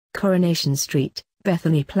Coronation Street,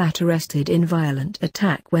 Bethany Platt arrested in violent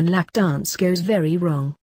attack when lap dance goes very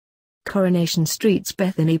wrong. Coronation Street's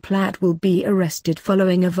Bethany Platt will be arrested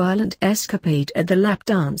following a violent escapade at the lap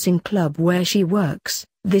dancing club where she works,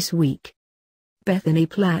 this week. Bethany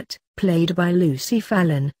Platt, played by Lucy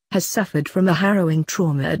Fallon, has suffered from a harrowing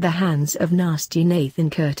trauma at the hands of nasty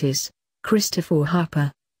Nathan Curtis, Christopher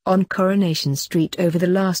Harper, on Coronation Street over the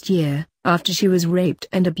last year, after she was raped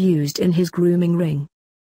and abused in his grooming ring.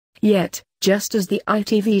 Yet, just as the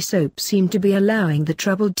ITV soap seemed to be allowing the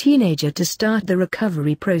troubled teenager to start the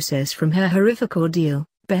recovery process from her horrific ordeal,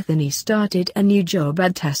 Bethany started a new job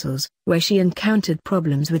at Tassles, where she encountered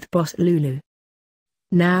problems with boss Lulu.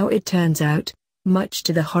 Now it turns out, much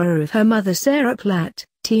to the horror of her mother Sarah Platt,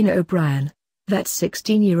 Tina O'Brien, that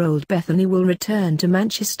 16-year-old Bethany will return to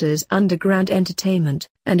Manchester's underground entertainment,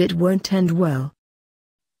 and it won't end well.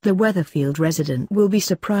 The Weatherfield resident will be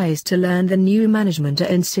surprised to learn the new management are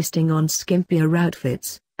insisting on skimpier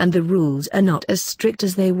outfits, and the rules are not as strict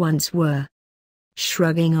as they once were.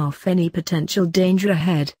 Shrugging off any potential danger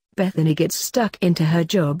ahead, Bethany gets stuck into her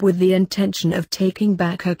job with the intention of taking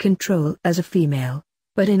back her control as a female.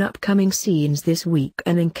 But in upcoming scenes this week,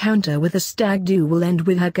 an encounter with a stag do will end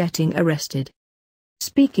with her getting arrested.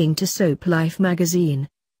 Speaking to Soap Life magazine,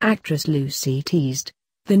 actress Lucy teased,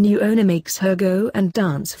 the new owner makes her go and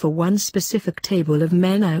dance for one specific table of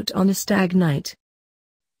men out on a stag night.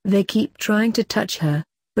 They keep trying to touch her,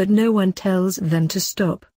 but no one tells them to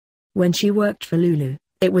stop. When she worked for Lulu,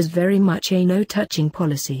 it was very much a no-touching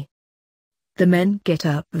policy. The men get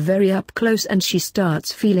up very up close and she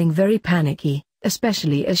starts feeling very panicky,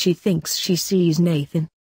 especially as she thinks she sees Nathan.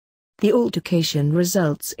 The altercation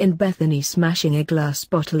results in Bethany smashing a glass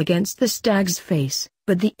bottle against the stag's face,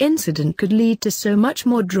 but the incident could lead to so much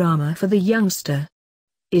more drama for the youngster.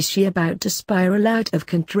 Is she about to spiral out of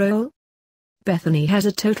control? Bethany has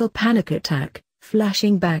a total panic attack,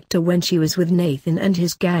 flashing back to when she was with Nathan and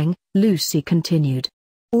his gang, Lucy continued.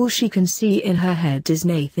 All she can see in her head is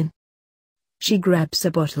Nathan. She grabs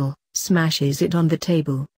a bottle, smashes it on the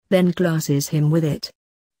table, then glasses him with it.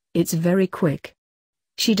 It's very quick.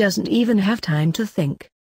 She doesn't even have time to think.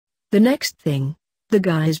 The next thing, the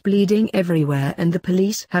guy is bleeding everywhere and the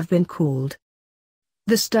police have been called.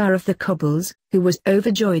 The star of The Cobbles, who was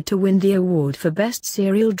overjoyed to win the award for Best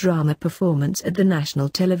Serial Drama Performance at the National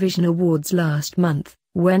Television Awards last month,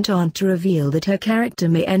 went on to reveal that her character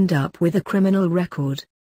may end up with a criminal record.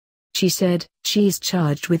 She said, she's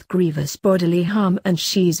charged with grievous bodily harm and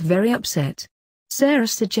she's very upset. Sarah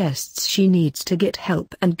suggests she needs to get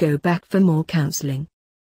help and go back for more counseling.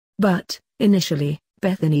 But, initially,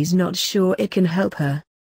 Bethany's not sure it can help her.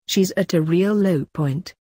 She's at a real low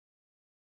point.